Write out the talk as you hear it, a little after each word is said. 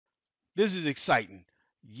This is exciting.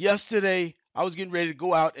 Yesterday, I was getting ready to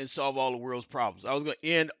go out and solve all the world's problems. I was going to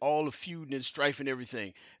end all the feud and strife and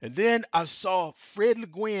everything. And then I saw Fred Le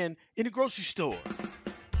Guen in the grocery store.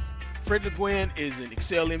 Fred Le Guen is an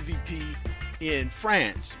Excel MVP in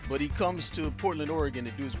France, but he comes to Portland, Oregon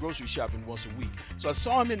to do his grocery shopping once a week. So I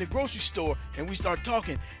saw him in the grocery store and we started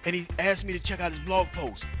talking, and he asked me to check out his blog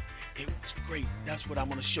post. It was great. That's what I'm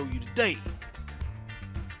going to show you today.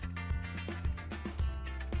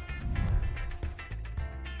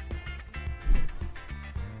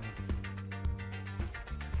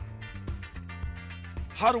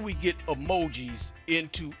 How do we get emojis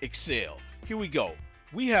into Excel? Here we go.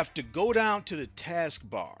 We have to go down to the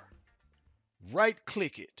taskbar, right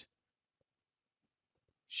click it,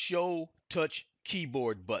 show touch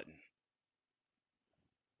keyboard button.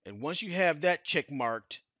 And once you have that check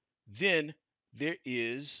marked, then there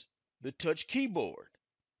is the touch keyboard.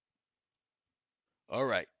 All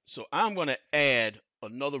right, so I'm going to add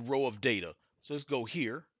another row of data. So let's go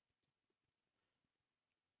here.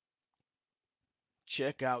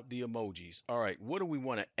 Check out the emojis. All right, what do we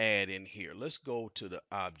want to add in here? Let's go to the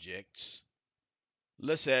objects.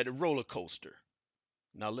 Let's add a roller coaster.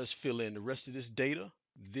 Now let's fill in the rest of this data.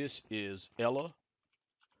 This is Ella.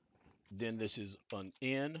 Then this is an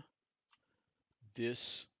N.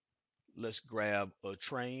 This, let's grab a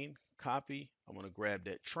train, copy. I'm going to grab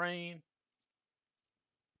that train,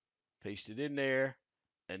 paste it in there,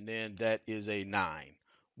 and then that is a 9.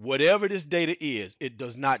 Whatever this data is, it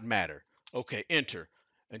does not matter. Okay, enter.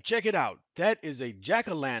 And check it out. That is a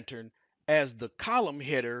jack-o'-lantern as the column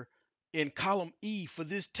header in column E for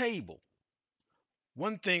this table.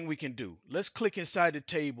 One thing we can do, let's click inside the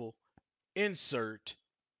table, insert,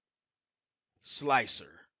 slicer.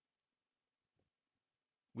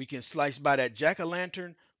 We can slice by that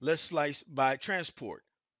jack-o'-lantern. Let's slice by transport.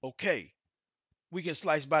 Okay. We can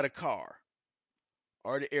slice by the car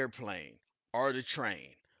or the airplane or the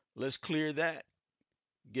train. Let's clear that.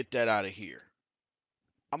 Get that out of here.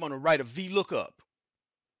 I'm going to write a VLOOKUP.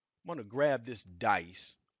 I'm going to grab this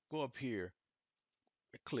dice, go up here,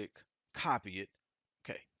 click, copy it.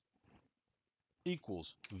 Okay.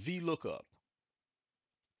 Equals VLOOKUP.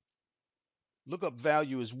 Lookup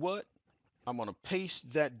value is what? I'm going to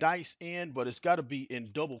paste that dice in, but it's got to be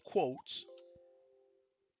in double quotes.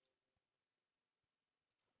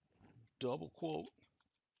 Double quote,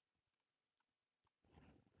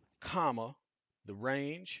 comma, the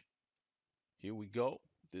range. Here we go.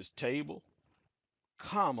 This table,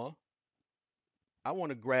 comma. I want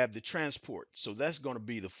to grab the transport. So that's going to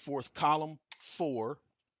be the fourth column, 4,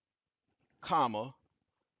 comma,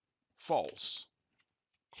 false.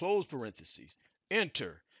 Close parentheses.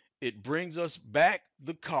 Enter. It brings us back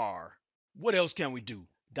the car. What else can we do?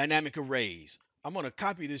 Dynamic arrays. I'm going to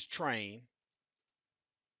copy this train.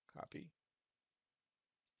 Copy.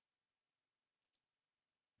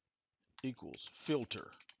 Equals filter.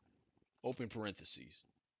 Open parentheses.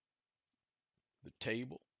 The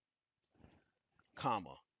table,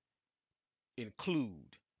 comma,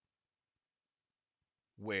 include,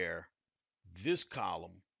 where this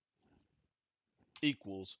column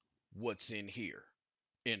equals what's in here.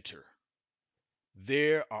 Enter.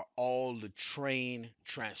 There are all the train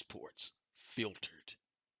transports filtered.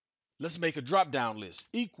 Let's make a drop-down list.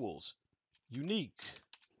 Equals unique.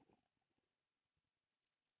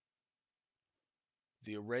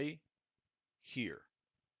 The array here.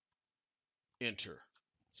 Enter.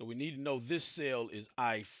 So we need to know this cell is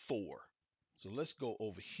I4. So let's go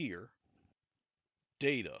over here.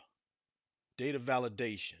 Data. Data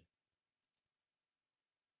validation.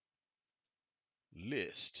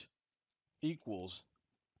 List equals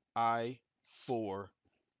I4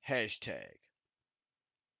 hashtag.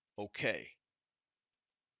 Okay.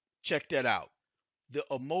 Check that out. The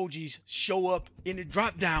emojis show up in the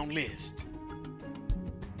drop-down list.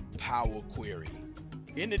 Power query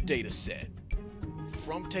in the data set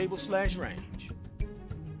from table/range.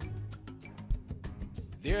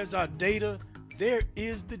 There's our data. There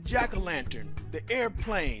is the jack-o'-lantern, the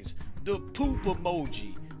airplanes, the poop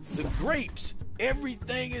emoji, the grapes.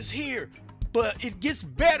 Everything is here, but it gets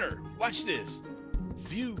better. Watch this.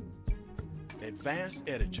 View, advanced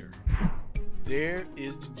editor. There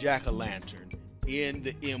is the jack-o'-lantern in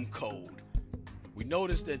the M code. We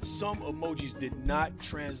noticed that some emojis did not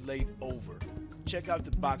translate over. Check out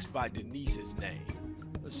the box by Denise's name.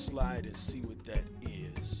 Let's slide and see what that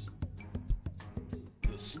is.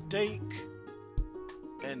 The steak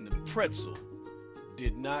and the pretzel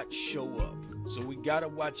did not show up. So we gotta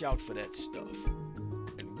watch out for that stuff.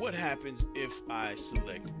 And what happens if I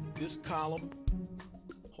select this column,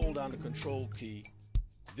 hold down the control key,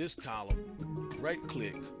 this column, right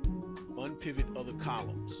click, unpivot other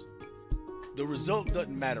columns. The result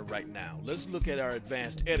doesn't matter right now. Let's look at our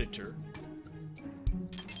advanced editor.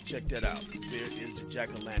 Check that out. There is the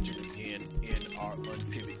jack-o'-lantern again in our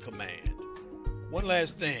unpivot command. One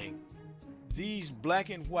last thing. These black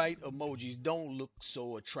and white emojis don't look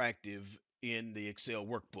so attractive in the Excel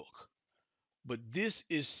workbook. But this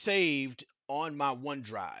is saved on my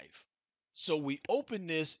OneDrive. So we open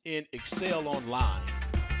this in Excel Online.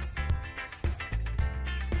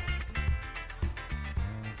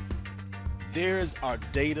 There's our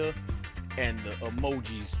data and the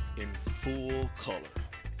emojis in full color.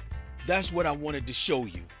 That's what I wanted to show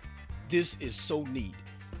you. This is so neat.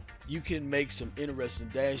 You can make some interesting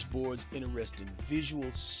dashboards, interesting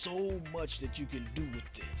visuals, so much that you can do with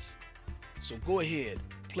this. So go ahead,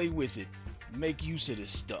 play with it, make use of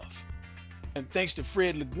this stuff. And thanks to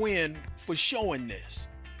Fred Le Guen for showing this.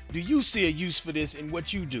 Do you see a use for this in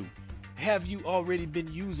what you do? Have you already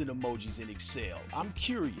been using emojis in Excel? I'm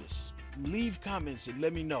curious. Leave comments and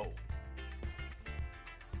let me know.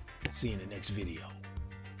 See you in the next video.